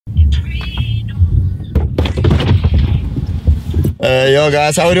Hey, yo,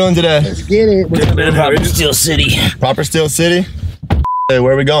 guys, how we doing today? Let's get it. Good, man. Proper Steel City. Proper Steel City? Hey,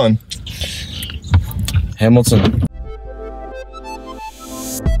 where are we going? Hamilton.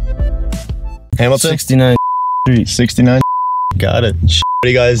 Hamilton? 69 Street. 69. Got it. What are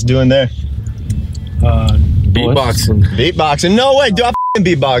you guys doing there? Beatboxing. Beatboxing? No way, do I f***ing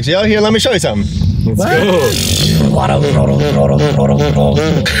beatbox, yo? Here, let me show you something. Let's go.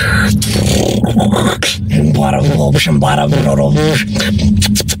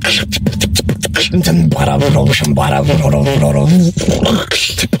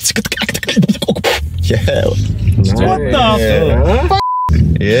 Yeah. What the fuck?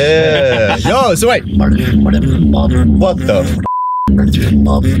 Yeah. Yo, so wait. What the f?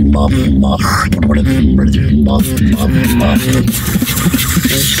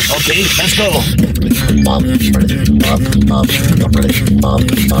 Okay, let's go.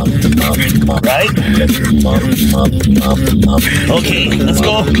 Right? Okay, let's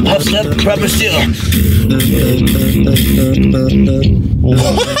go. Left step, proper steel.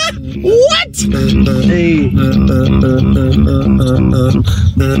 What? Hey.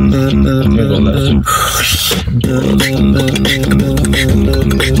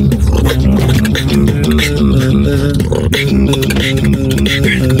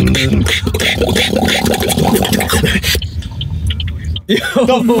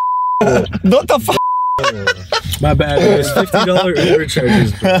 What the f? My bad, guys. $50 Uber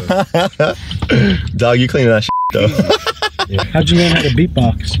charges, bro. Dog, you cleaning that shit though. How'd you learn how to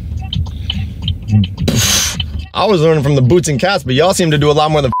beatbox? I was learning from the Boots and Cats, but y'all seem to do a lot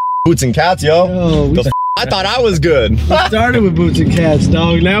more than Boots and Cats, yo. Oh, I thought I was good. We started with Boots and Cats,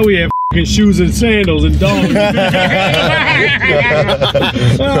 dog. Now we have f***ing shoes and sandals and dogs. Yeah.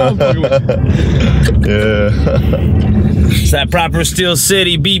 It's that proper Steel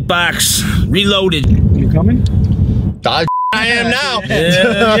City beatbox reloaded. You coming? I am now.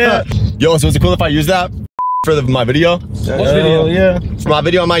 Yeah. Yo, so is it cool if I use that for my video? video? Yeah. For my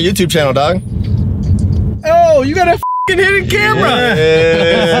video on my YouTube channel, dog. Oh, you got a f***ing hidden camera.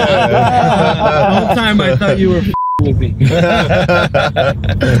 Yeah. The whole time I thought you were f***ing with me.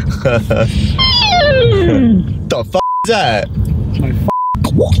 The f is that?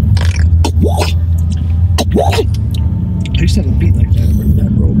 My I used to have a beat like that.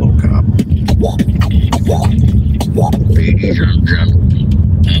 That RoboCop. Ladies and gentlemen,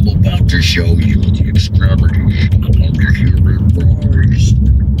 I'm about to show you the extremities of the human voice.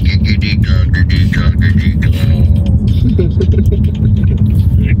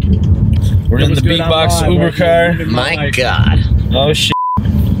 We're in the beatbox Uber car. My God. Oh shit.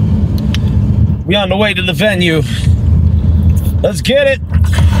 We on the way to the venue. Let's get it.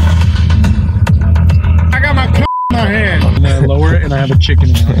 I got my c*** in my hand. And I lower it and I have a chicken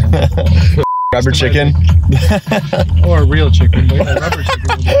in my hand. Rubber chicken. Or a real chicken, but a rubber chicken.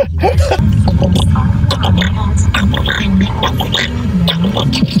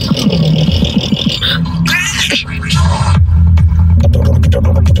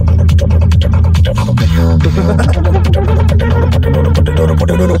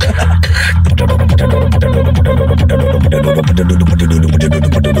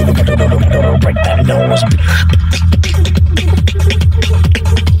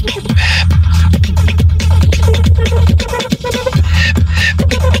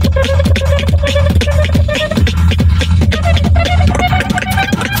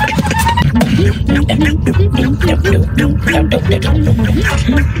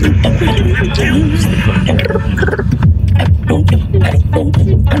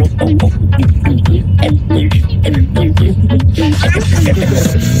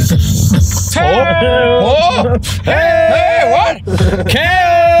 Hey, what?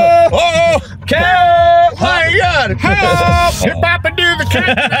 Cal! Oh, Cal! my God! Help! Hip hop and do the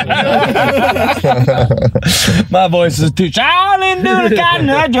cat. My voice is too Charlie do the cotton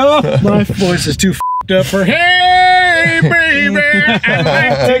eye Joe. My voice is too f***ed up for Hey, baby, I'd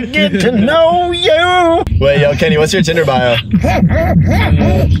like to get to know you. Wait, yo, Kenny, what's your Tinder bio?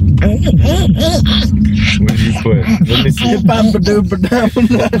 What did you put? Let me see. It says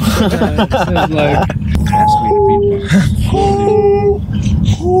like, ask me to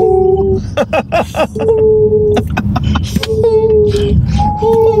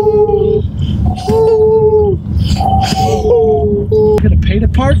You gotta pay to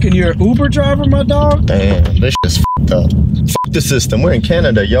park and you're an Uber driver, my dog? Damn, this shit's f***ed up. Fuck the system. We're in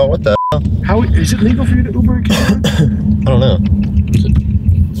Canada, yo. What the hell? How is it legal for you to Uber in Canada? I don't know.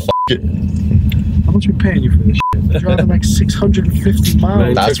 Fuck it. How much are we paying you for this shit? You're driving like 650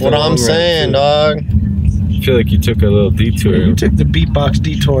 miles. That's what I'm saying, dog. I feel like you took a little detour. You took the beatbox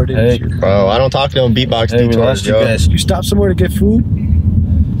detour, didn't you? Bro, I don't talk to them beatbox Hey, we detours, lost you yo. guys. You stopped somewhere to get food?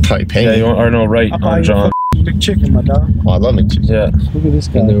 Probably paying Yeah, me. you are no right I'll buy on you John. a McChicken, my dog. Oh, I love it. Yeah. Look at this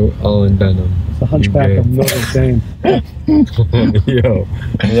guy. And they're all in denim. The hunchback of Notre Dame. Yo.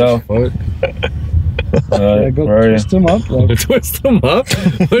 Yo. What? Yeah, go Where are you? twist him up. Like, Twist them up?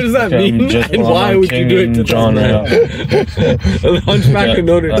 What does that Okay, I'm mean? just And on why my would you King do it to and John them? right The Hunchback of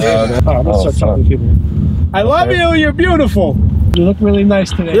Notre Dame. all right, I'm gonna start talking to people. I love you. You're beautiful. You look really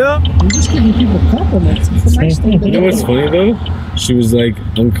nice today. Yeah. You're just giving people compliments. It's a nice thing to You know do. what's funny though? She was like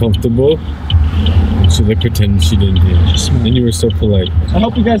uncomfortable. And she like pretended she didn't hear. And you were so polite. I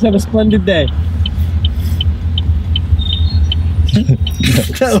hope you guys have a splendid day.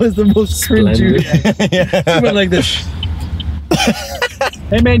 That was the most cringy. Yeah. She went like this.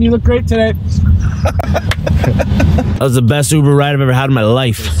 Hey man, you look great today. That was the best Uber ride I've ever had in my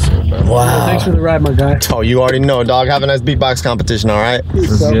life. Wow. Thanks for the ride, my guy. Oh, you already know, dog. Have a nice beatbox competition, all right?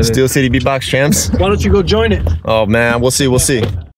 Let's get it. Steel City Beatbox Champs. Why don't you go join it? Oh, man. We'll see. We'll see.